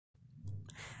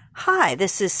Hi,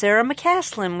 this is Sarah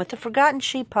McCaslin with the Forgotten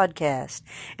Sheep podcast.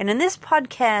 And in this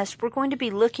podcast, we're going to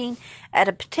be looking at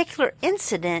a particular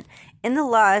incident in the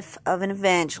life of an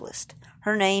evangelist.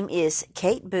 Her name is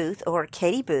Kate Booth, or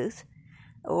Katie Booth,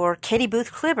 or Katie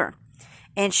Booth Clibber.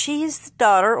 And she is the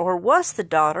daughter, or was the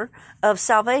daughter, of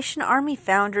Salvation Army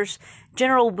founders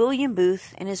General William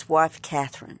Booth and his wife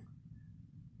Catherine.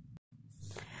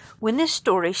 When this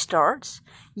story starts,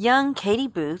 young Katie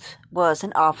Booth was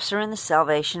an officer in the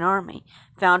Salvation Army,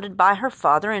 founded by her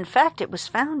father. In fact, it was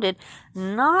founded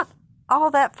not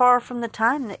all that far from the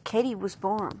time that Katie was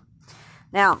born.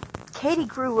 Now, Katie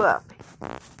grew up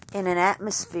in an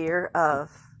atmosphere of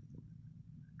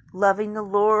loving the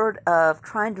Lord, of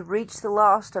trying to reach the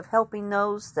lost, of helping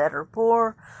those that are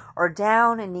poor or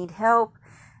down and need help.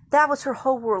 That was her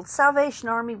whole world. Salvation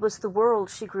Army was the world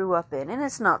she grew up in. And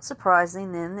it's not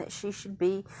surprising then that she should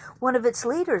be one of its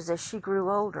leaders as she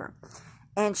grew older.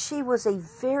 And she was a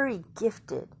very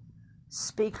gifted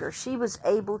speaker. She was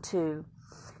able to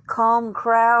calm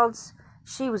crowds.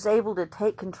 She was able to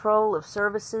take control of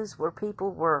services where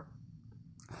people were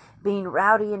being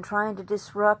rowdy and trying to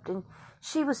disrupt. And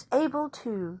she was able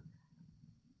to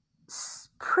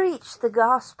preach the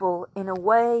gospel in a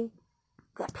way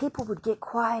that people would get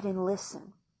quiet and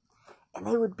listen, and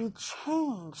they would be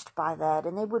changed by that,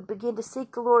 and they would begin to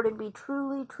seek the Lord and be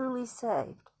truly, truly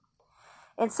saved.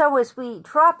 And so as we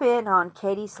drop in on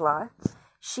Katie's life,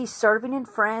 she's serving in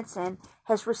France and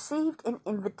has received an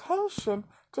invitation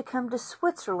to come to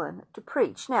Switzerland to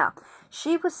preach. Now,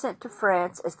 she was sent to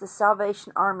France as the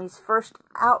Salvation Army's first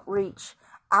outreach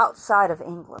outside of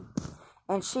England,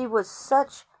 and she was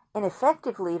such an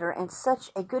effective leader and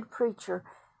such a good preacher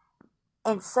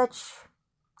and such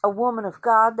a woman of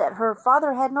God that her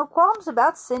father had no qualms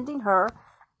about sending her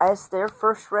as their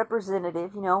first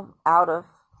representative, out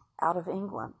of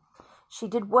England. She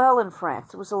did well in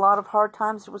France. There was a lot of hard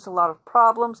times. There was a lot of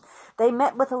problems. They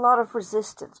met with a lot of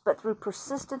resistance, but through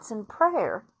persistence in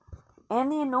prayer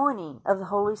and the anointing of the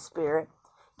Holy Spirit,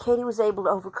 Katie was able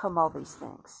to overcome all these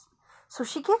things. So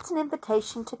she gets an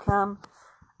invitation to come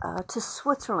to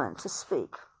Switzerland to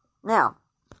speak. Now,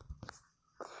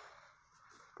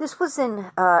 this was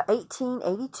in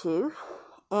 1882,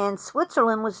 and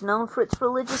Switzerland was known for its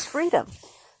religious freedom.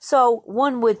 So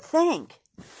one would think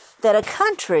that a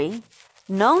country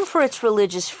known for its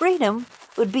religious freedom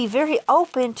would be very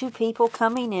open to people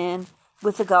coming in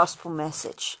with the gospel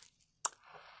message.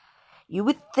 You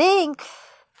would think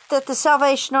that the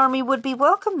Salvation Army would be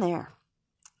welcome there,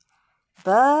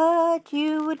 but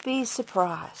you would be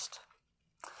surprised.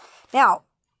 Now,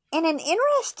 in an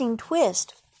interesting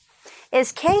twist,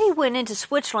 as Katie went into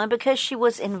Switzerland, because she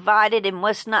was invited and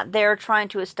was not there trying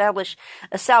to establish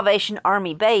a Salvation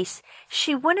Army base,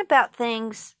 she went about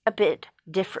things a bit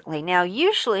differently. Now,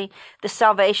 usually the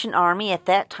Salvation Army at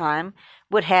that time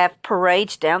would have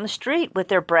parades down the street with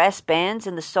their brass bands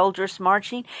and the soldiers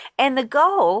marching, and the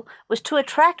goal was to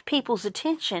attract people's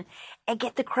attention and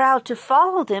get the crowd to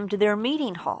follow them to their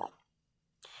meeting hall.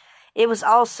 It was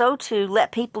also to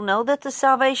let people know that the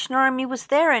Salvation Army was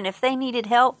there, and if they needed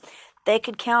help, they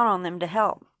could count on them to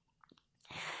help.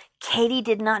 Katie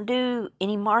did not do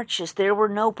any marches. There were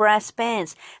no brass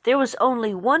bands. There was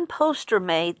only one poster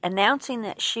made announcing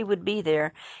that she would be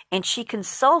there, and she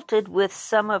consulted with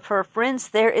some of her friends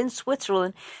there in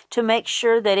Switzerland to make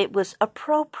sure that it was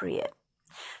appropriate.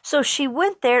 So she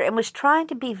went there and was trying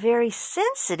to be very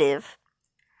sensitive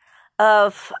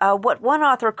of what one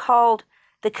author called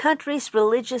the country's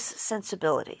religious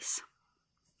sensibilities.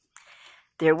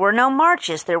 There were no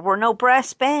marches, there were no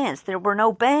brass bands, there were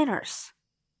no banners.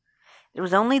 There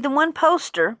was only the one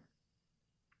poster.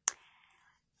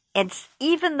 And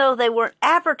even though they weren't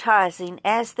advertising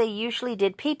as they usually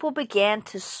did, people began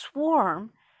to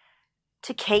swarm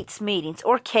to Kate's meetings,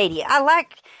 or Katie.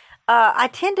 I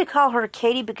tend to call her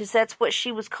Katie because that's what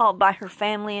she was called by her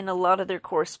family and a lot of their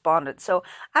correspondence. So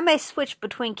I may switch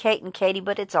between Kate and Katie,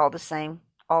 but it's all the same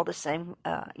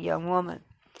young woman.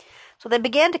 So they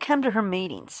began to come to her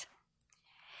meetings,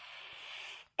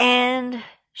 and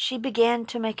she began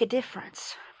to make a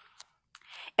difference.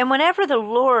 And whenever the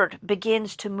Lord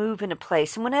begins to move in a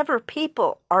place, and whenever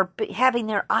people are having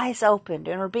their eyes opened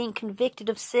and are being convicted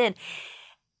of sin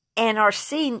and are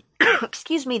seeing,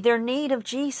 their need of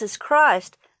Jesus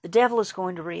Christ, the devil is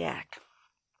going to react.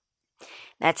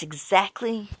 That's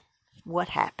exactly what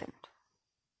happened.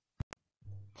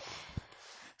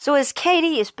 So as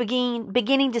Katie is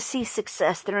beginning to see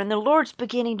success there, and the Lord's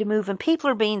beginning to move, and people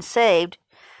are being saved,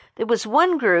 there was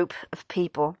one group of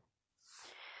people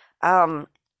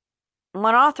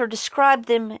one author described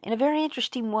them in a very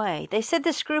interesting way. They said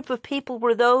this group of people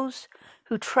were those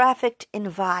who trafficked in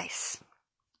vice.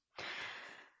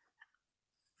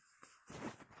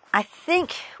 I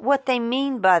think what they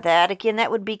mean by that, again,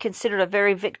 that would be considered a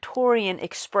very Victorian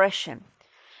expression.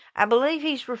 I believe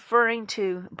he's referring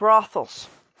to brothels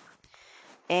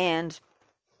and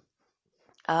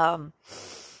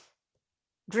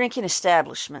drinking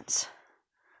establishments,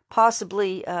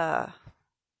 possibly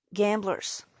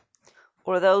gamblers,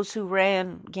 or those who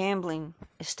ran gambling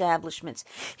establishments.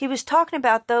 He was talking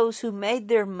about those who made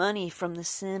their money from the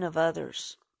sin of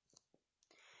others.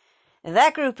 And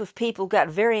that group of people got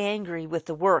very angry with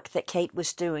the work that Kate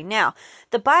was doing. Now,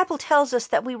 the Bible tells us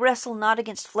that we wrestle not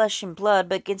against flesh and blood,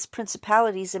 but against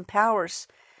principalities and powers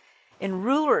and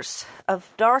rulers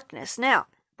of darkness. Now,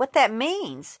 what that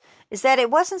means is that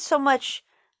it wasn't so much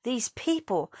these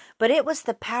people, but it was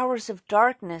the powers of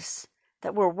darkness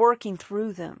that were working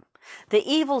through them. The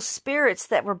evil spirits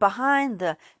that were behind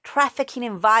the trafficking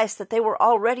in vice that they were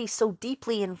already so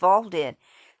deeply involved in.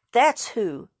 That's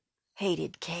who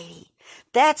hated Katie.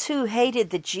 That's who hated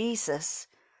the Jesus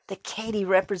that Katie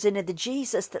represented, the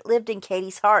Jesus that lived in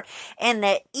Katie's heart. And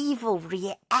that evil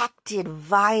reacted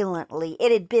violently.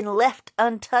 It had been left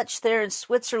untouched there in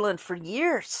Switzerland for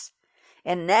years.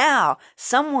 And now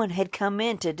someone had come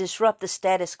in to disrupt the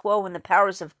status quo, and the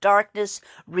powers of darkness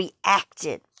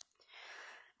reacted.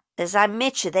 As I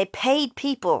mentioned, they paid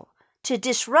people to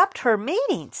disrupt her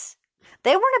meetings.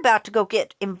 They weren't about to go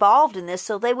get involved in this,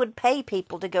 so they would pay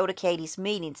people to go to Katie's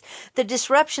meetings. The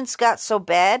disruptions got so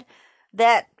bad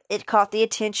that it caught the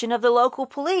attention of the local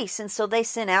police, and so they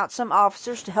sent out some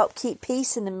officers to help keep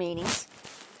peace in the meetings.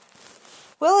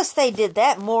 Well, as they did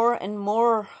that, more and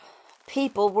more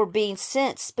people were being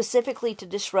sent specifically to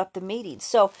disrupt the meetings.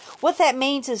 So what that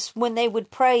means is when they would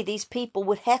pray, these people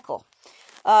would heckle.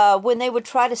 When they would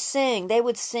try to sing, they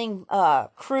would sing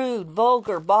crude,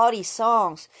 vulgar, bawdy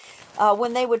songs.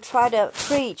 When they would try to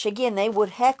preach, again, they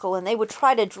would heckle, and they would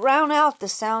try to drown out the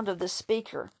sound of the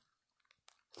speaker.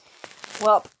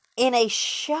 Well, in a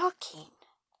shocking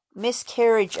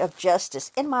miscarriage of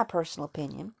justice, in my personal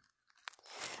opinion,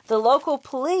 the local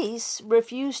police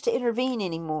refused to intervene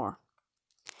anymore.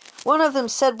 One of them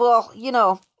said, well,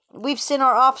 we've sent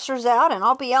our officers out, and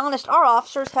I'll be honest, our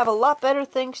officers have a lot better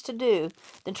things to do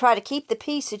than try to keep the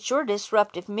peace at your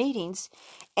disruptive meetings.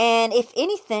 And if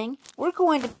anything, we're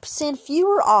going to send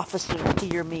fewer officers to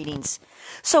your meetings.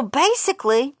 So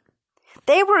basically,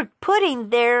 they were putting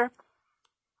their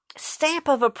stamp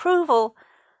of approval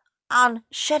on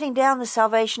shutting down the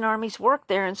Salvation Army's work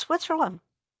there in Switzerland.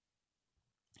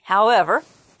 However,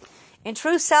 in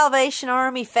true Salvation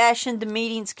Army fashion, the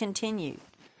meetings continued,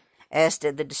 as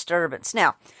did the disturbance.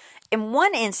 Now, in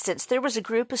one instance, there was a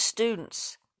group of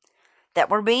students that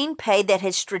were being paid that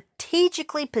had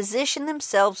strategically positioned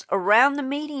themselves around the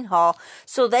meeting hall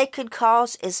so they could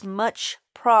cause as much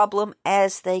problem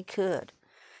as they could.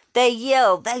 They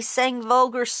yelled, they sang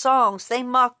vulgar songs, they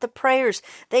mocked the prayers,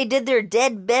 they did their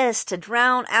dead best to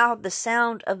drown out the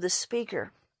sound of the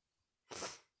speaker.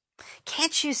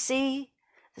 Can't you see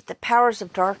that the powers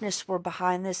of darkness were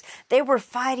behind this? They were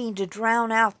fighting to drown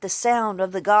out the sound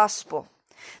of the gospel.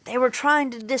 They were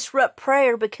trying to disrupt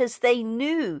prayer because they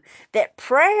knew that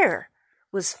prayer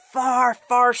was far,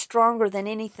 far stronger than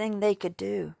anything they could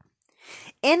do.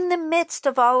 In the midst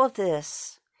of all of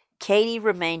this, Katie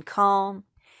remained calm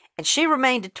and she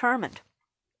remained determined.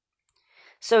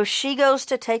 So she goes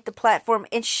to take the platform,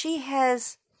 and she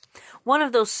has one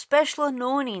of those special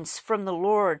anointings from the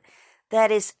Lord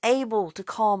that is able to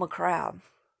calm a crowd,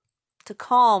 to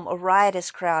calm a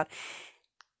riotous crowd.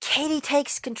 Katie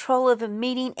takes control of a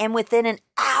meeting, and within an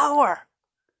hour,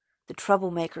 the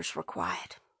troublemakers were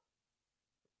quiet.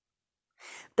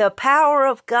 The power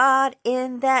of God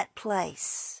in that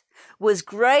place was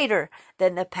greater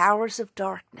than the powers of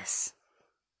darkness.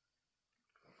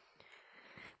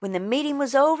 When the meeting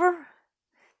was over,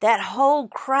 that whole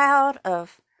crowd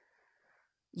of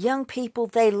young people,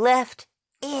 they left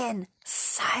in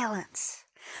silence.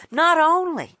 Not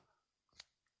only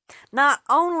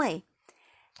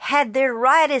had their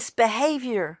riotous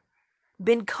behavior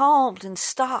been calmed and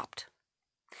stopped,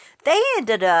 they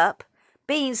ended up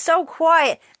being so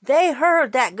quiet, they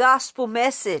heard that gospel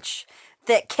message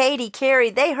that Katie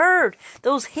carried. They heard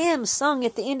those hymns sung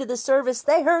at the end of the service.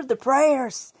 They heard the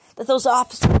prayers that those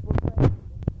officers were praying.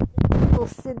 People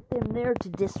sent them there to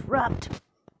disrupt.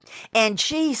 And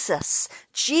Jesus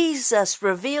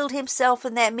revealed himself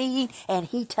in that meeting, and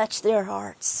he touched their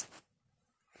hearts.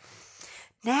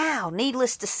 Now,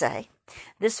 needless to say,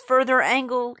 this further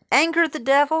angered the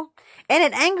devil, and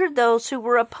it angered those who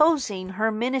were opposing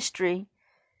her ministry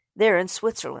there in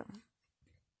Switzerland.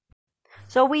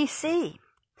 So we see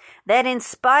that in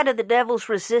spite of the devil's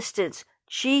resistance,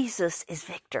 Jesus is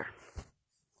victor.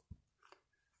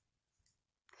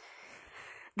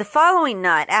 The following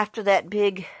night, after that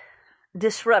big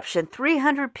disruption,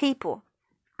 300 people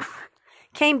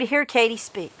came to hear Katie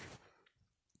speak.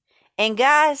 And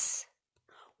guys,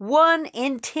 1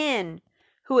 in 10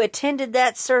 who attended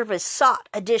that service sought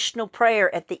additional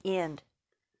prayer at the end.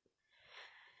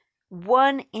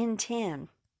 1 in 10.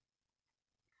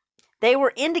 They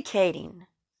were indicating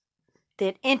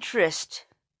that interest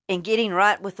in getting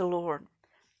right with the Lord.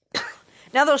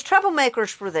 Now, those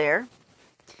troublemakers were there,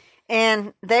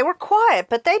 and they were quiet,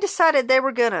 but they decided they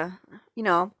were going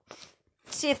to,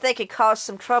 see if they could cause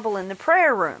some trouble in the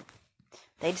prayer room.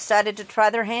 They decided to try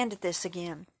their hand at this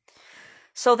again.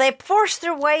 So they forced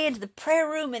their way into the prayer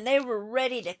room, and they were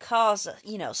ready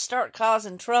to start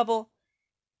causing trouble.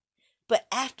 But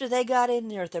after they got in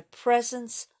there, the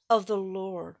presence of the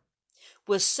Lord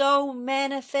was so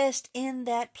manifest in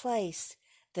that place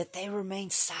that they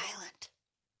remained silent.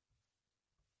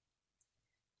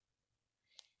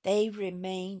 They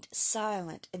remained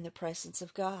silent in the presence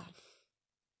of God.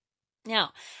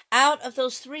 Now, out of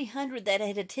those 300 that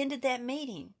had attended that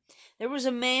meeting, there was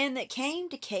a man that came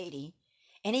to Katie,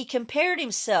 and he compared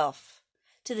himself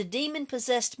to the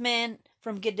demon-possessed man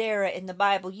from Gadara in the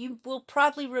Bible. You will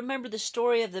probably remember the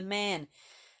story of the man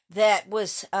that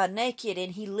was naked,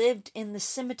 and he lived in the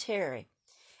cemetery.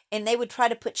 And they would try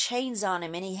to put chains on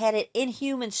him, and he had an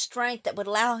inhuman strength that would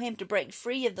allow him to break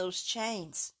free of those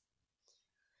chains.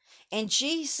 And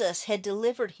Jesus had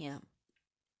delivered him.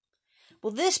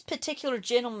 Well, this particular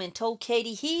gentleman told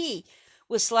Katie he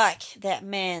was like that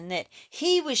man, that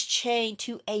he was chained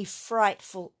to a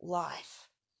frightful life.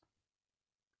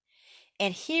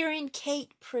 And hearing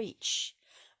Kate preach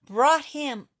brought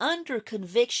him under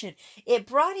conviction. It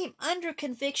brought him under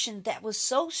conviction that was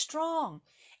so strong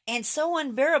and so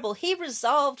unbearable. He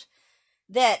resolved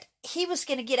that he was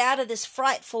going to get out of this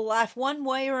frightful life one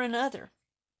way or another.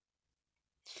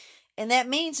 And that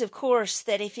means, of course,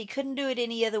 that if he couldn't do it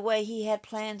any other way, he had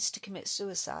plans to commit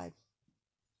suicide.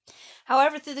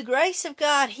 However, through the grace of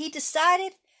God, he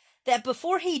decided that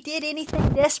before he did anything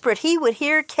desperate, he would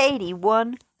hear Katie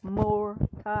one more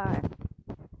time.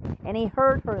 And he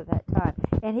heard her that time.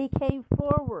 And he came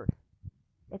forward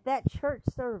at that church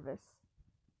service.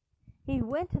 He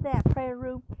went to that prayer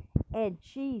room, and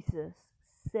Jesus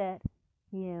set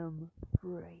him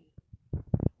free.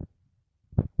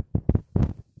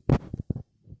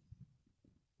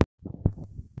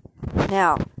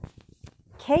 Now,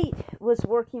 Kate was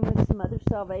working with some other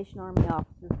Salvation Army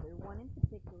officers there. One in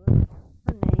particular,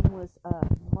 her name was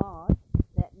Maud.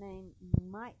 That name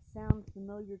might sound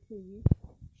familiar to you.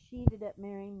 She ended up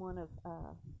marrying one of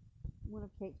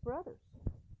Kate's brothers.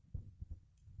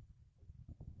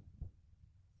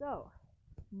 So,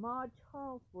 Maud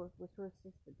Charlesworth was her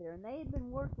assistant there, and they had been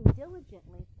working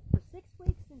diligently for 6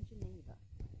 weeks in Geneva,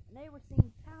 and they were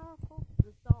seeing powerful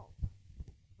results.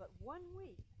 But 1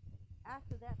 week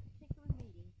after that particular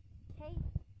meeting, Kate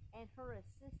and her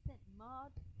assistant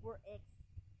Maud were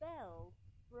expelled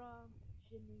from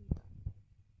Geneva.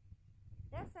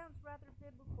 That sounds rather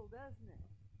biblical, doesn't it?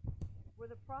 Where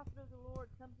the prophet of the Lord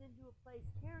comes into a place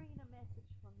carrying a message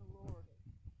from the Lord.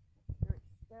 They're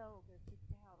expelled, they're kicked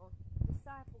out. Or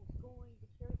disciples going to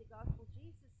carry the gospel.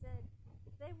 Jesus said,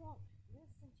 if they won't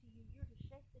listen to you, you're to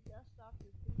shake the dust off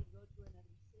your feet and go to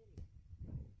another city.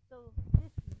 So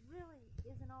this really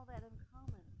isn't all that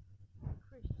uncommon for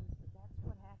Christians, but that's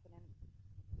what happened.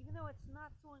 And even though it's not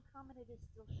so uncommon, it is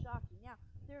still shocking. Now,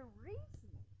 their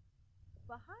reasoning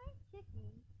behind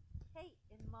kicking Kate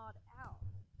and Maud out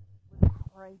was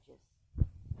outrageous.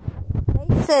 They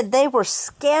said they were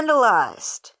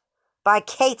scandalized by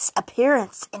Kate's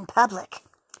appearance in public.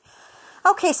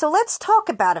 Okay, so let's talk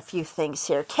about a few things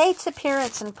here. Kate's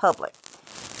appearance in public.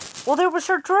 Well, there was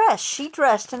her dress. She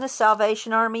dressed in a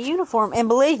Salvation Army uniform, and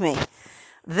believe me,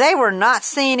 they were not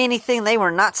seeing anything they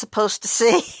were not supposed to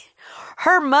see.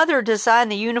 Her mother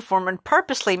designed the uniform and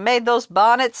purposely made those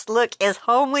bonnets look as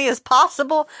homely as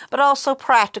possible, but also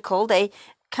practical. They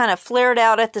kind of flared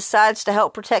out at the sides to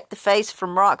help protect the face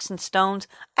from rocks and stones.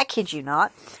 I kid you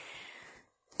not.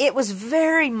 It was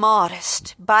very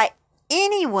modest by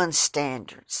anyone's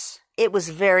standards. It was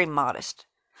very modest.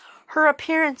 Her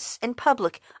appearance in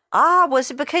public,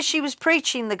 was it because she was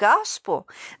preaching the gospel?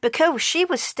 Because she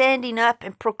was standing up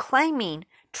and proclaiming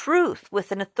truth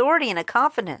with an authority and a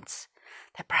confidence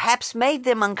that perhaps made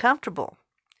them uncomfortable.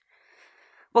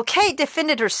 Well, Kate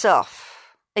defended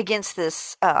herself against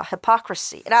this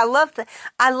hypocrisy, and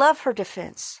I love her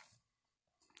defense.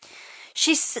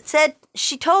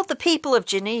 She told the people of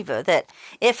Geneva that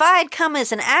if I had come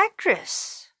as an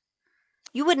actress,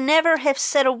 you would never have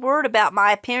said a word about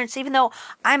my appearance, even though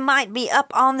I might be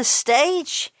up on the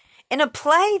stage in a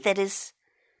play that is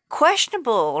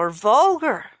questionable or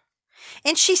vulgar.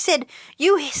 And she said,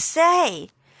 you say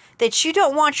that you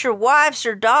don't want your wives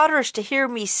or daughters to hear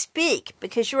me speak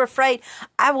because you're afraid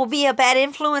I will be a bad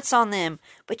influence on them.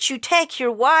 But you take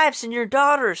your wives and your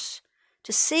daughters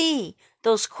to see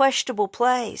those questionable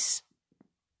plays.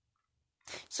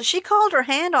 So she called her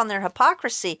hand on their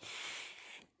hypocrisy,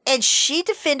 and she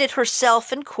defended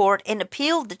herself in court and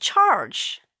appealed the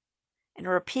charge, and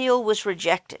her appeal was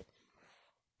rejected.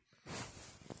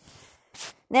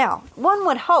 Now, one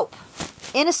would hope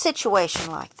in a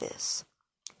situation like this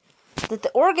that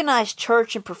the organized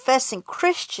church and professing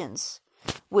Christians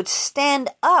would stand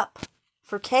up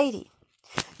for Katie.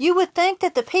 You would think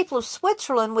that the people of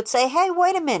Switzerland would say, hey,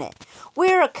 wait a minute.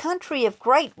 We're a country of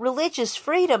great religious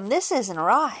freedom. This isn't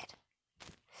right.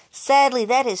 Sadly,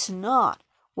 that is not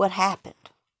what happened.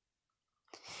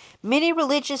 Many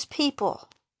religious people,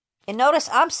 and notice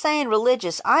I'm saying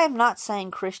religious, I am not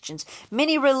saying Christians.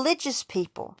 Many religious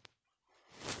people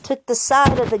took the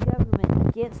side of the government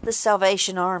against the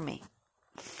Salvation Army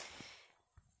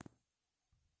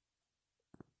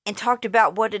and talked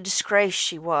about what a disgrace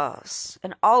she was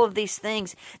and all of these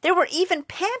things. There were even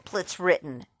pamphlets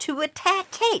written to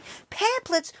attack Kate.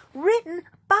 Pamphlets written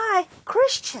by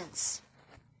Christians.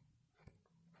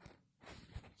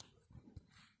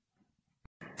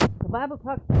 The Bible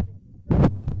talks about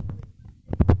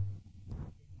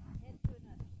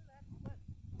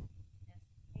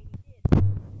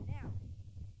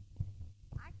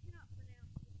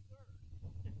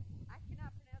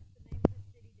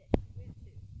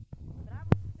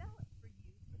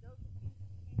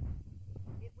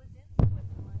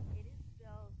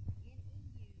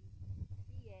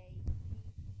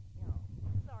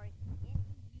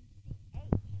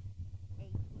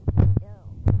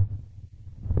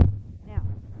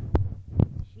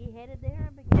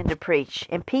to preach,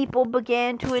 and people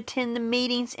began to attend the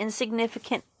meetings in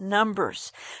significant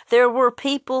numbers. There were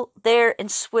people there in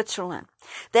Switzerland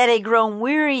that had grown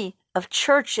weary of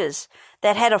churches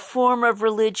that had a form of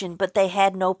religion, but they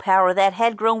had no power, that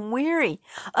had grown weary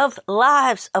of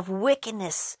lives of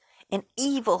wickedness and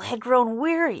evil, had grown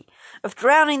weary of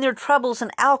drowning their troubles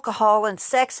in alcohol and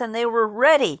sex, and they were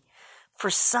ready for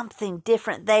something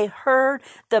different. They heard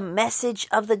the message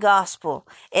of the gospel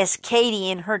as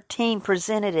Katie and her team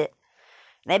presented it.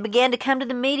 They began to come to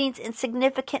the meetings in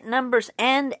significant numbers,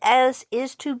 and as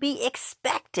is to be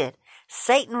expected,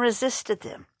 Satan resisted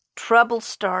them. Trouble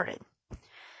started.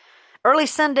 Early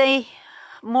Sunday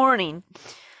morning,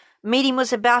 meeting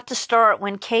was about to start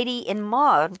when Katie and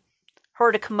Maud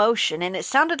heard a commotion, and it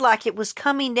sounded like it was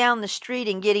coming down the street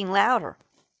and getting louder.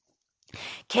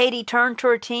 Katie turned to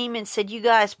her team and said, you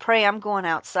guys pray, I'm going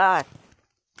outside.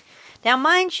 Now,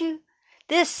 mind you,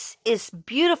 this is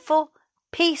beautiful,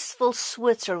 peaceful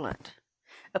Switzerland,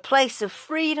 a place of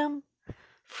freedom,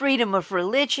 freedom of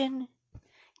religion.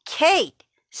 Kate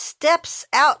steps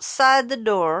outside the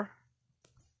door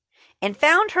and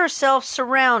found herself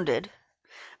surrounded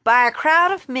by a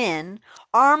crowd of men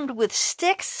armed with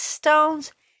sticks,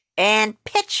 stones, and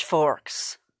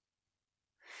pitchforks.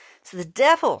 So the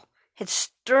devil had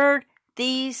stirred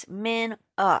these men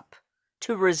up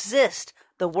to resist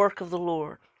the work of the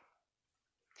Lord.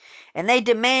 And they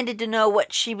demanded to know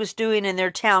what she was doing in their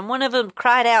town. One of them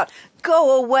cried out,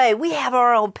 go away, we have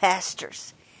our own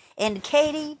pastors. And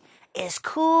Katie, as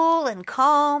cool and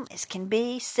calm as can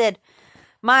be, said,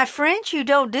 my friend, you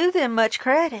don't do them much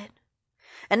credit.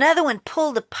 Another one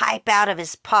pulled a pipe out of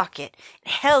his pocket,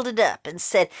 held it up, and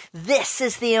said, this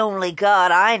is the only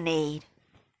God I need.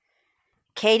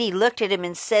 Katie looked at him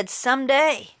and said,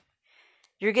 someday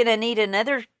you're going to need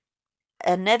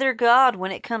another God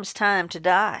when it comes time to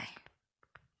die.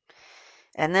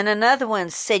 And then another one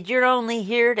said, you're only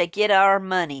here to get our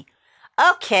money.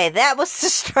 Okay, that was the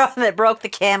straw that broke the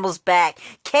camel's back.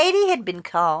 Katie had been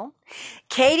called.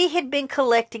 Katie had been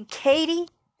collected. Katie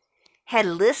had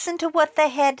listened to what they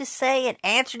had to say and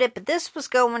answered it, but this was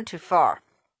going too far.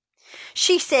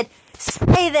 She said,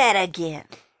 say that again.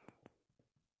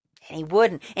 And he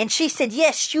wouldn't. And she said,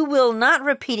 yes, you will not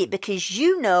repeat it because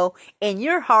you know in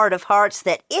your heart of hearts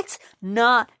that it's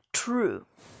not true.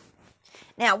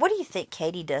 Now, what do you think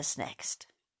Katie does next?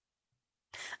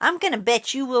 I'm going to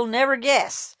bet you will never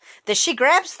guess that she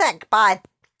grabs that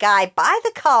guy by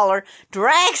the collar,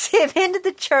 drags him into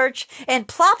the church, and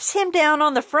plops him down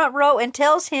on the front row and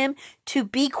tells him to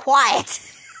be quiet.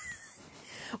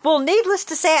 Well, needless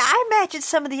to say, I imagine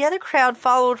some of the other crowd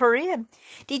followed her in.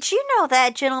 Did you know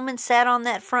that gentleman sat on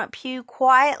that front pew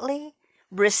quietly,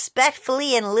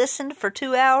 respectfully, and listened for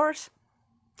 2 hours?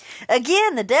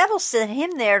 Again, the devil sent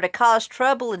him there to cause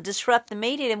trouble and disrupt the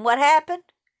meeting, and what happened?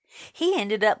 He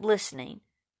ended up listening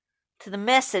to the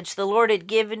message the Lord had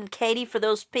given Katie for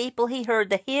those people. He heard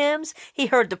the hymns, he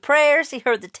heard the prayers, he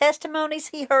heard the testimonies,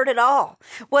 he heard it all.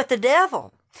 What the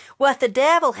devil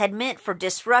had meant for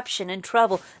disruption and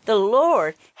trouble, the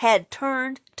Lord had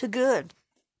turned to good.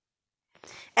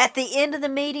 At the end of the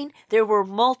meeting, there were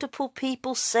multiple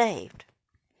people saved.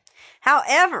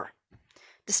 However,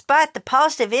 despite the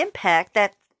positive impact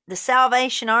that the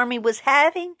Salvation Army was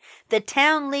having, the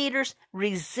town leaders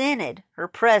resented her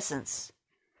presence.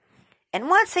 And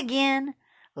once again,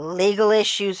 legal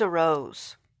issues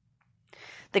arose.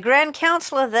 The Grand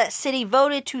Council of that city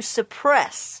voted to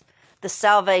suppress the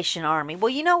Salvation Army. Well,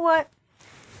 you know what?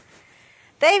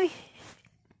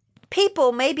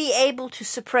 People may be able to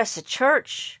suppress a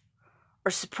church,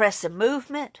 or suppress a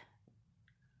movement,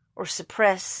 or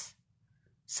suppress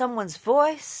someone's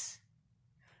voice,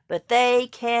 but they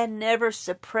can never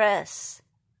suppress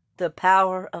the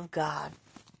power of God.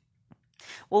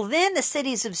 Well, then the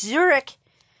cities of Zurich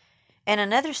and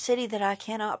another city that I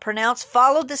cannot pronounce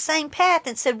followed the same path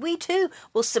and said, we too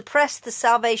will suppress the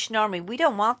Salvation Army. We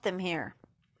don't want them here.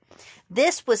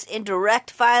 This was in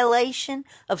direct violation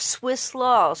of Swiss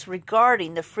laws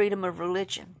regarding the freedom of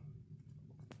religion.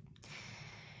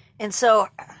 And so,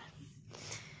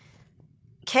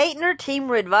 Kate and her team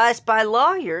were advised by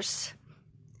lawyers,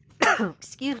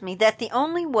 that the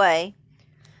only way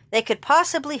they could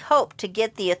possibly hope to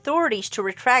get the authorities to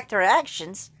retract their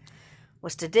actions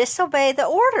was to disobey the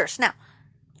orders. Now,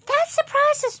 that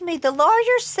surprises me. The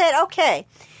lawyers said, okay,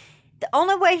 the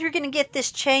only way you're going to get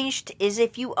this changed is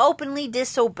if you openly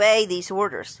disobey these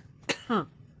orders.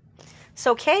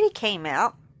 So Katie came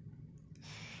out,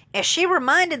 and she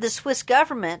reminded the Swiss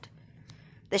government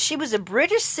that she was a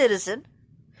British citizen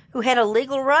who had a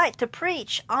legal right to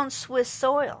preach on Swiss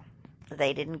soil.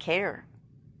 They didn't care.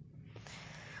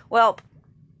 Well,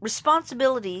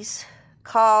 responsibilities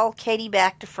call Katie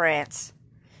back to France,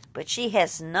 but she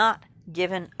has not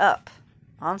given up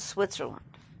on Switzerland.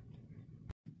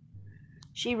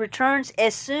 She returns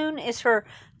as soon as her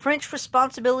French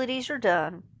responsibilities are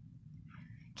done,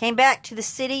 came back to the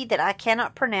city that I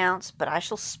cannot pronounce, but I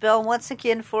shall spell once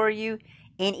again for you,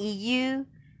 Neuchâtel,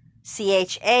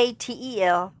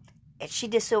 and she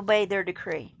disobeyed their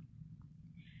decree.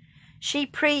 She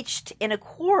preached in a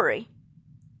quarry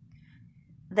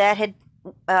that had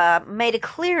made a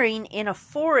clearing in a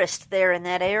forest there in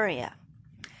that area.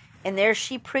 And there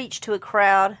she preached to a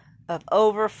crowd of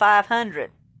over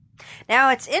 500. Now,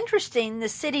 it's interesting, the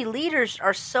city leaders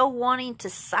are so wanting to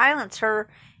silence her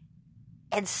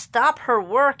and stop her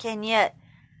work, and yet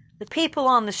the people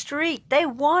on the street, they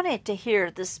wanted to hear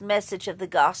this message of the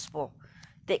gospel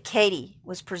that Katie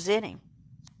was presenting.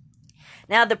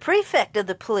 Now, the prefect of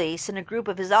the police and a group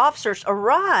of his officers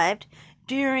arrived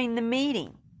during the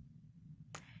meeting.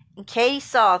 And Katie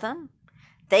saw them.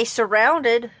 They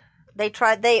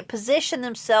positioned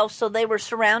themselves so they were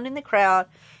surrounding the crowd.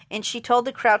 And she told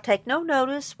the crowd, take no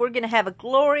notice. We're going to have a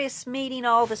glorious meeting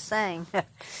all the same.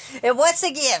 And once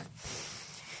again,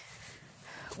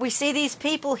 we see these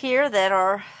people here that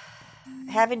are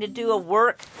having to do a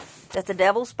work that the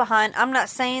devil's behind. I'm not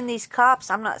saying these cops,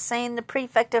 I'm not saying the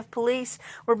prefect of police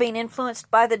were being influenced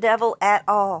by the devil at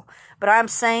all. But I'm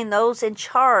saying those in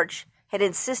charge had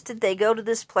insisted they go to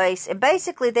this place, and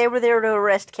basically they were there to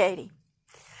arrest Katie.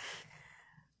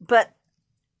 But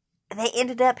they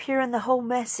ended up hearing the whole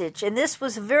message, and this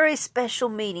was a very special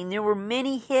meeting. There were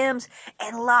many hymns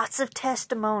and lots of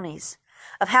testimonies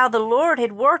of how the Lord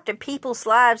had worked in people's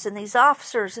lives, and these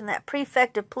officers and that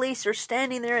prefect of police are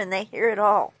standing there and they hear it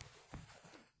all.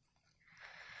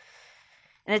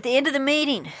 And at the end of the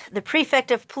meeting, the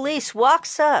prefect of police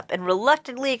walks up and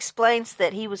reluctantly explains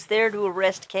that he was there to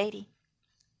arrest Katie.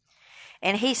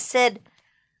 And he said,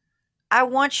 I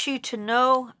want you to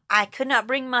know I could not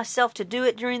bring myself to do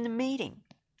it during the meeting.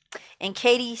 And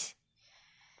he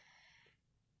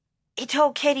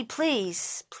told Katie,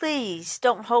 please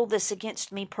don't hold this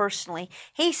against me personally.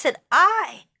 He said,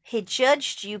 I had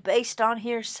judged you based on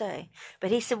hearsay.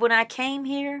 But he said, when I came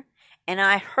here and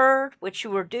I heard what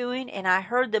you were doing and I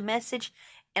heard the message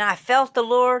and I felt the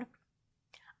Lord,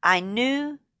 I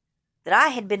knew that I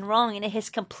had been wrong, and it has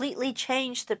completely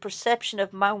changed the perception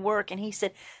of my work. And he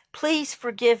said, please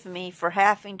forgive me for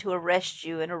having to arrest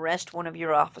you and arrest one of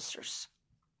your officers.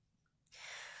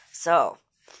 So,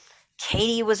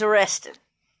 Katie was arrested.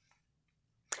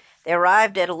 They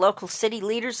arrived at a local city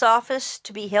leader's office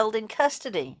to be held in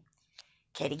custody.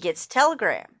 Katie gets a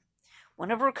telegram.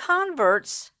 One of her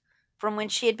converts from when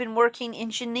she had been working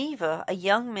in Geneva, a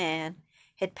young man,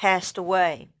 had passed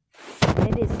away. And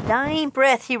in his dying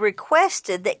breath, he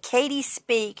requested that Katie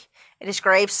speak at his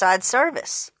graveside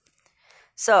service.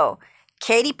 So,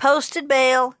 Katie posted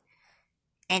bail,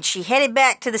 and she headed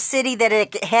back to the city that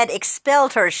had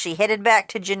expelled her. She headed back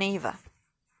to Geneva.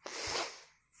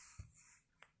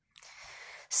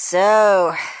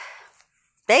 So,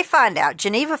 they find out.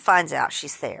 Geneva finds out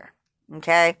she's there.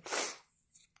 Okay?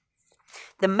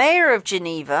 The mayor of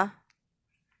Geneva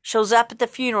shows up at the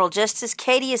funeral just as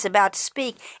Katie is about to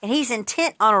speak, and he's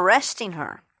intent on arresting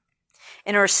her.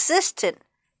 And her assistant,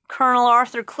 Colonel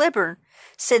Arthur Clibborn,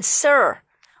 said, "Sir,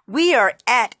 we are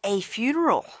at a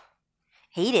funeral."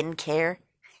 He didn't care.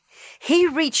 He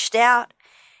reached out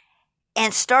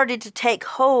and started to take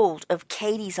hold of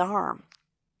Katie's arm.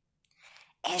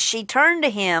 And she turned to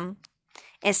him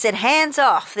and said, "Hands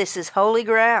off, this is holy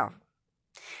ground.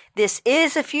 This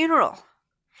is a funeral,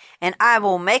 and I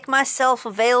will make myself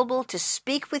available to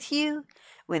speak with you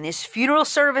when this funeral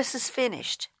service is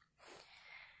finished."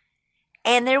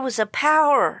 And there was a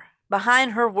power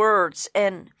behind her words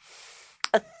and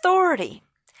authority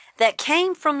that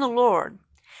came from the Lord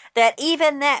that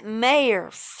even that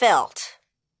mayor felt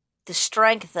the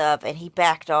strength of, and he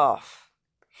backed off.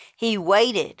 He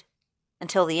waited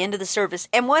until the end of the service.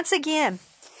 And once again,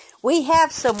 we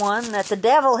have someone that the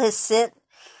devil has sent,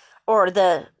 or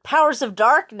the powers of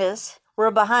darkness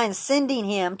were behind sending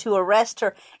him to arrest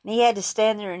her, and he had to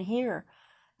stand there and hear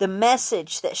the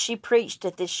message that she preached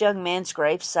at this young man's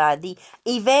graveside, the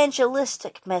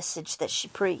evangelistic message that she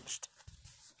preached.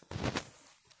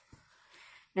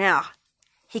 Now,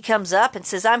 he comes up and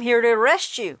says, "I'm here to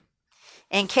arrest you."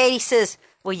 And Katie says,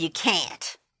 "Well, you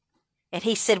can't." And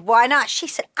he said, "Why not?" She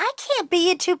said, "I can't be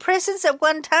in two prisons at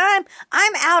one time.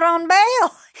 I'm out on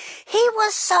bail." He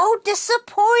was so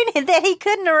disappointed that he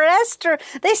couldn't arrest her.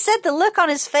 They said the look on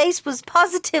his face was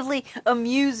positively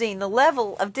amusing, the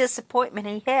level of disappointment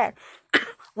he had.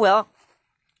 Well,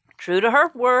 true to her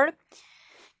word,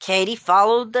 Katie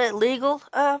followed the legal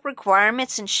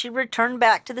requirements, and she returned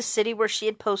back to the city where she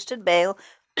had posted bail.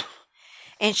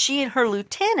 And she and her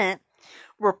lieutenant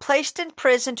were placed in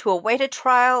prison to await a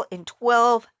trial in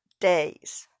 12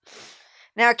 days.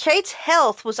 Now, Kate's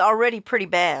health was already pretty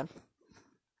bad,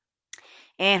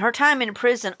 and her time in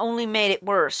prison only made it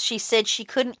worse. She said she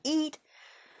couldn't eat.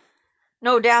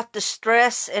 No doubt the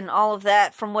stress and all of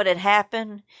that from what had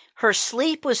happened. Her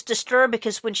sleep was disturbed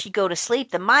because when she'd go to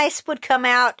sleep, the mice would come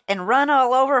out and run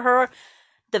all over her,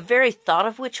 the very thought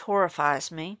of which horrifies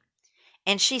me.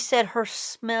 And she said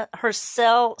her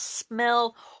cell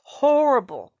smelled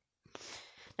horrible.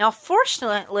 Now,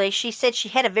 fortunately, she said she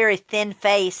had a very thin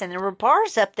face, and there were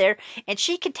bars up there, and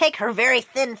she could take her very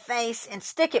thin face and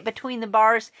stick it between the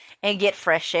bars and get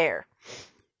fresh air.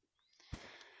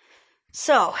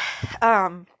 So,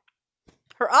 her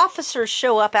officers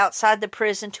show up outside the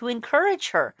prison to encourage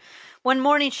her. One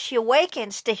morning, she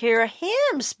awakens to hear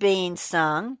hymns being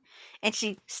sung, and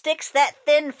she sticks that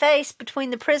thin face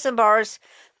between the prison bars,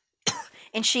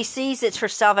 and she sees it's her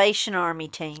Salvation Army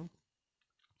team.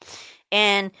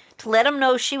 And to let them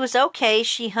know she was okay,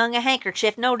 she hung a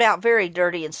handkerchief, no doubt very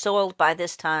dirty and soiled by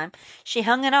this time. She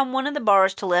hung it on one of the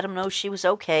bars to let them know she was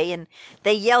okay, and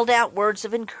they yelled out words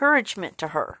of encouragement to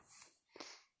her.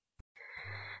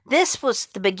 This was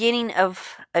the beginning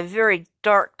of a very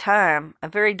dark time, a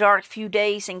very dark few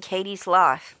days in Katie's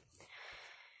life.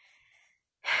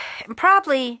 And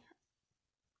probably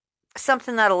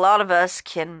something that a lot of us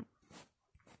can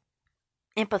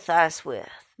empathize with.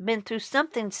 Been through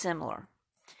something similar.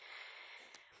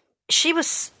 She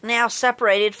was now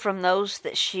separated from those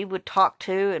that she would talk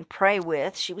to and pray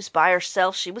with. She was by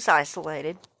herself. She was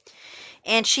isolated.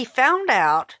 And she found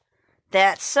out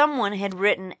that someone had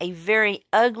written a very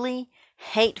ugly,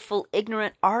 hateful,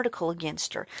 ignorant article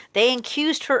against her. They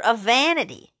accused her of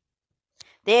vanity.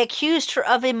 They accused her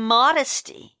of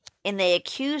immodesty. And they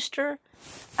accused her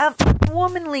of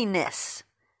womanliness.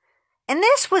 And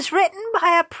this was written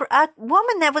by a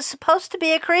woman that was supposed to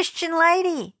be a Christian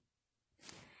lady.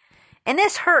 And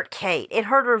this hurt Kate. It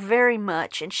hurt her very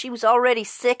much. And she was already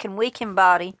sick and weak in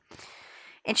body.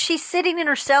 And she's sitting in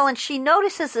her cell and she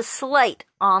notices a slate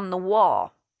on the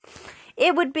wall.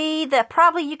 It would be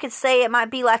probably you could say it might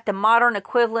be like the modern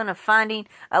equivalent of finding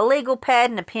a legal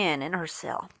pad and a pen in her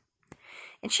cell.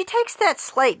 And she takes that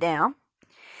slate down.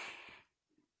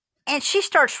 And she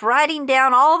starts writing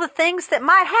down all the things that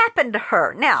might happen to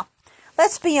her. Now,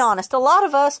 let's be honest. A lot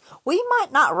of us, we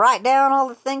might not write down all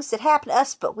the things that happen to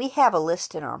us, but we have a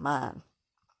list in our mind.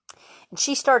 And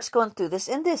she starts going through this,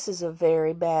 and this is a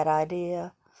very bad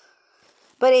idea.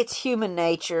 But it's human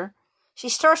nature. She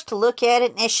starts to look at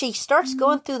it, and as she starts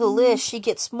going through the list, she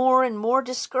gets more and more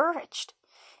discouraged.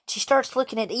 She starts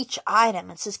looking at each item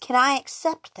and says, can I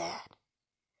accept that?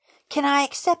 Can I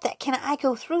accept that? Can I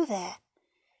go through that?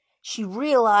 She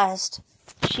realized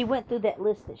she went through that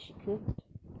list that she couldn't.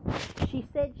 She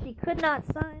said she could not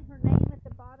sign her name at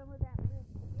the bottom of that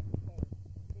list to indicate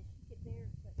that she could bear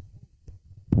such things.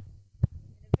 And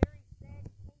a very sad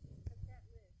case of that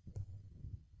list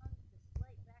hung the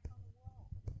slate back on the wall.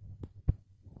 She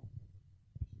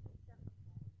did something about it.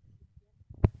 She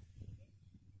didn't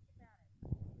think about it.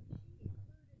 She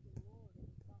included the Lord in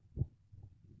the song. And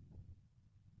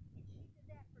she did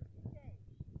that for 2 days.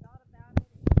 She thought about it,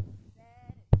 and she was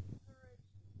sad and discouraged,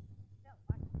 felt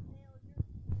like a failure,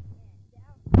 and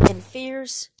doubt and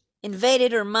fears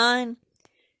invaded her mind.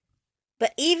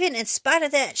 But even in spite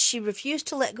of that, she refused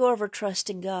to let go of her trust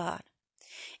in God.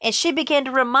 And she began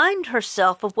to remind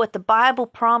herself of what the Bible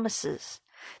promises,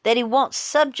 that He won't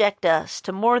subject us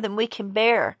to more than we can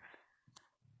bear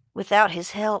without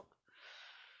His help.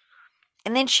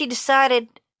 And then she decided,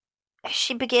 as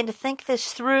she began to think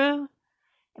this through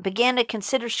and began to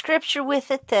consider Scripture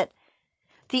with it, that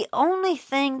the only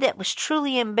thing that was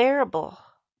truly unbearable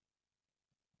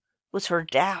was her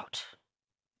doubt.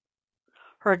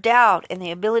 Her doubt in the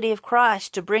ability of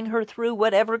Christ to bring her through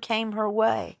whatever came her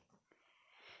way.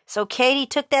 So Katie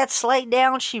took that slate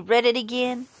down, she read it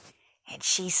again, and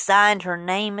she signed her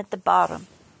name at the bottom.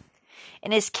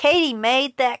 And as Katie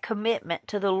made that commitment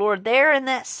to the Lord there in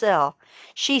that cell,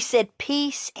 she said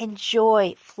peace and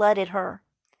joy flooded her.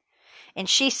 And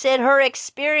she said her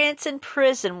experience in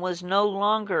prison was no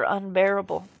longer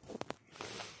unbearable.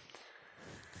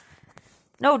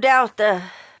 No doubt the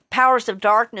powers of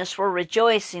darkness were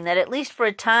rejoicing that at least for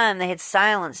a time they had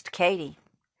silenced Katie.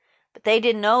 But they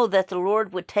didn't know that the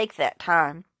Lord would take that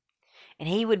time, and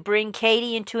He would bring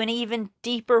Katie into an even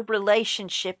deeper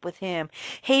relationship with Him.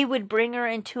 He would bring her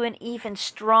into an even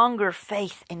stronger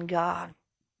faith in God.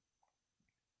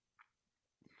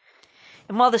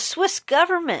 And while the Swiss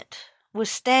government was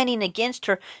standing against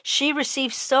her, she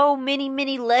received so many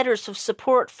letters of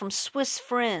support from Swiss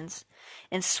friends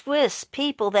and Swiss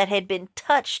people that had been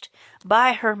touched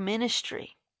by her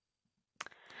ministry.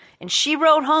 And she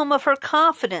wrote home of her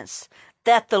confidence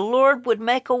that the Lord would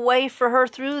make a way for her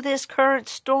through this current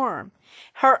storm.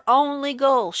 Her only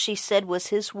goal, she said, was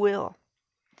His will.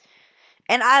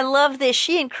 And I love this.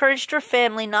 She encouraged her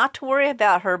family not to worry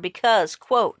about her because,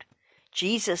 quote,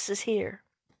 Jesus is here.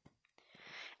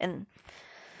 And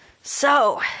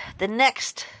so, the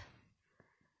next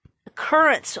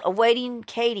occurrence awaiting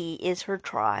Katie is her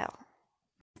trial.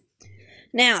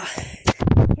 Now,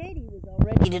 Katie was all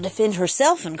ready to defend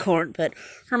herself in court, but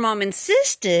her mom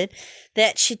insisted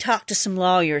that she talk to some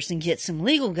lawyers and get some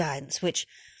legal guidance, which,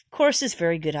 of course, is a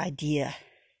very good idea.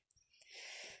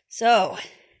 So,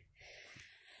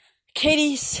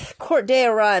 Katie's court day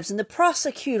arrives, and the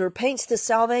prosecutor paints the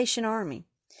Salvation Army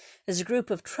as a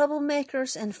group of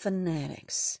troublemakers and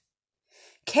fanatics.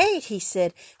 Kate, he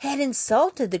said, had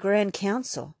insulted the Grand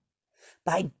Council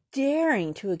by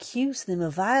daring to accuse them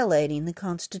of violating the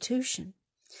Constitution.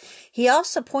 He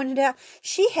also pointed out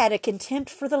she had a contempt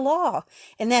for the law,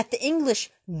 and that the English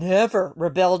never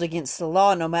rebelled against the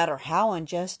law, no matter how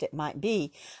unjust it might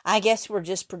be. I guess we're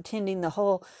just pretending the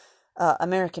whole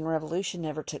American Revolution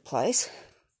never took place.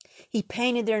 He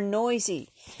painted their meetings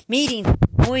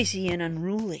noisy and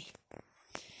unruly.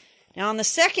 Now, on the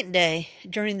second day,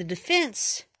 during the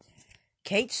defense,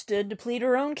 Kate stood to plead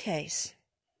her own case.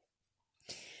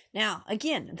 Now,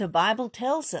 again, the Bible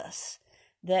tells us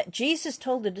that Jesus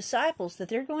told the disciples that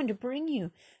they're going to bring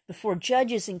you before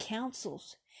judges and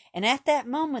councils. And at that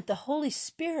moment, the Holy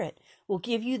Spirit will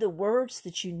give you the words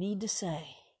that you need to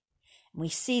say. And we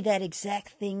see that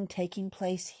exact thing taking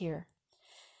place here.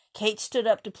 Kate stood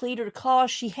up to plead her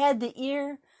cause. She had the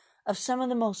ear of some of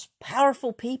the most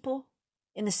powerful people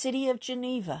in the city of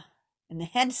Geneva, and they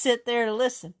had to sit there to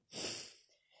listen.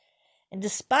 And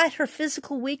despite her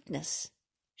physical weakness,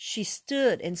 she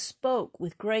stood and spoke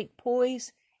with great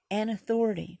poise and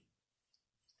authority.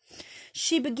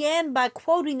 She began by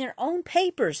quoting their own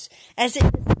papers as they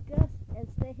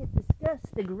had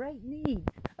discussed the great need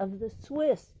of the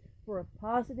Swiss for a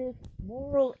positive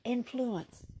moral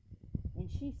influence. And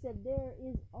she said there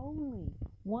is only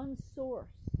one source.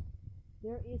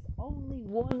 There is only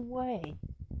one way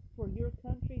for your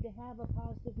country to have a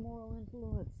positive moral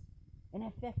influence, an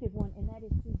effective one, and that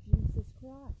is through Jesus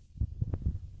Christ.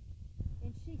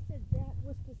 And she said that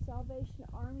was the Salvation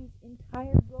Army's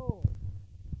entire goal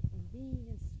in being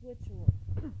in Switzerland,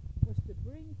 was to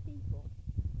bring people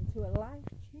into a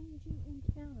life-changing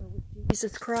encounter with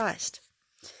Jesus Christ.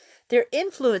 Their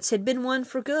influence had been one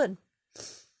for good.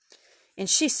 And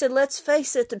she said, let's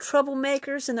face it, the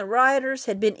troublemakers and the rioters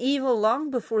had been evil long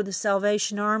before the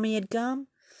Salvation Army had come.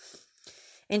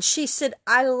 And she said,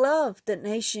 I love the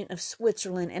nation of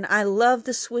Switzerland, and I love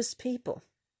the Swiss people.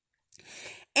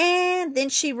 And then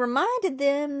she reminded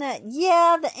them that,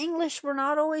 the English were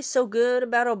not always so good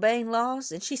about obeying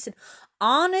laws. And she said,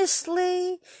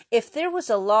 honestly, if there was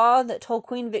a law that told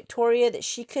Queen Victoria that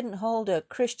she couldn't hold a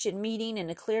Christian meeting in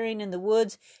a clearing in the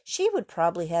woods, she would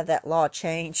probably have that law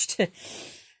changed.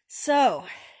 So,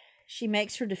 she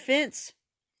makes her defense.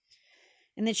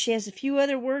 And then she has a few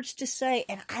other words to say.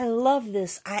 And I love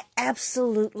this. I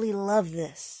absolutely love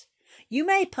this. You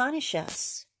may punish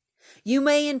us. You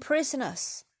may imprison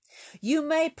us. You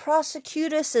may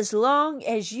prosecute us as long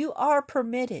as you are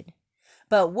permitted.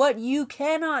 But what you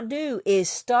cannot do is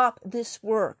stop this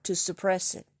work to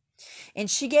suppress it. And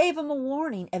she gave him a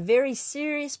warning, a very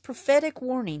serious prophetic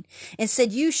warning, and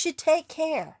said, you should take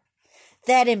care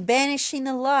that in banishing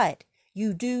the light,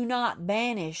 you do not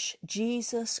banish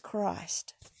Jesus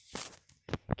Christ.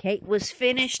 Kate was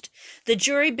finished. The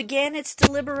jury began its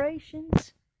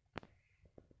deliberations.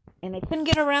 And they couldn't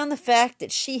get around the fact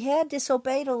that she had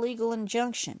disobeyed a legal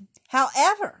injunction.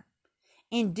 However,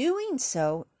 in doing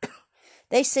so,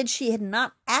 they said she had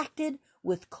not acted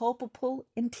with culpable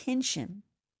intention.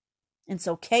 And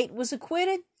so Kate was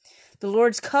acquitted. The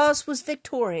Lord's cause was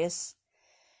victorious.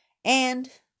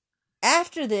 And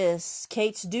after this,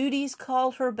 Kate's duties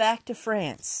called her back to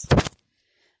France.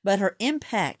 But her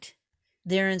impact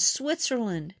there in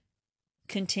Switzerland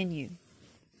continued.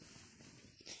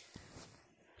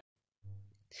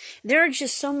 There are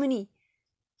just so many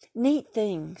neat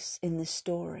things in this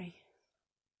story.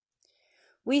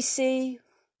 We see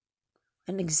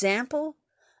an example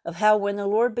of how when the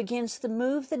Lord begins to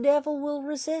move, the devil will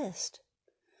resist.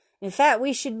 In fact,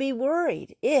 we should be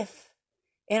worried if,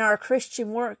 in our Christian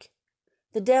work,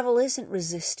 the devil isn't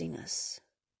resisting us.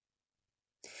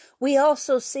 We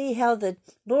also see how the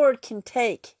Lord can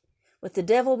take what the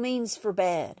devil means for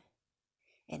bad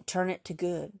and turn it to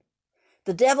good.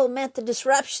 The devil meant the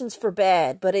disruptions for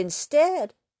bad, but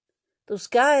instead, those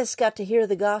guys got to hear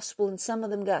the gospel and some of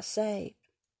them got saved.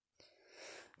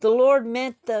 The Lord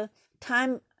meant the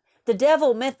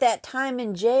devil meant that time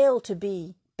in jail to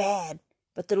be bad,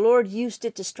 but the Lord used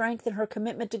it to strengthen her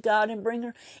commitment to God and bring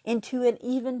her into an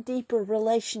even deeper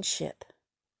relationship.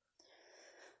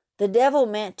 The devil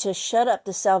meant to shut up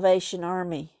the Salvation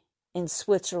Army in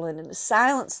Switzerland and to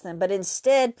silence them, but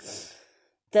instead,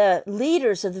 the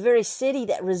leaders of the very city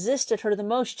that resisted her the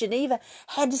most, Geneva,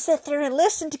 had to sit there and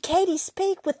listen to Katie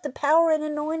speak with the power and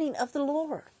anointing of the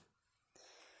Lord.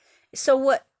 So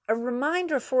what a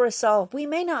reminder for us all, we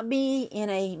may not be in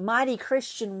a mighty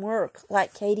Christian work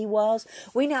like Katie was.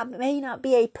 We may not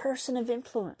be a person of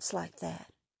influence like that.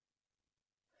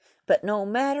 But no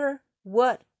matter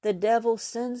what the devil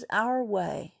sends our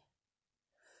way,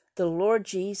 the Lord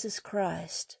Jesus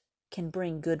Christ can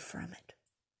bring good from it.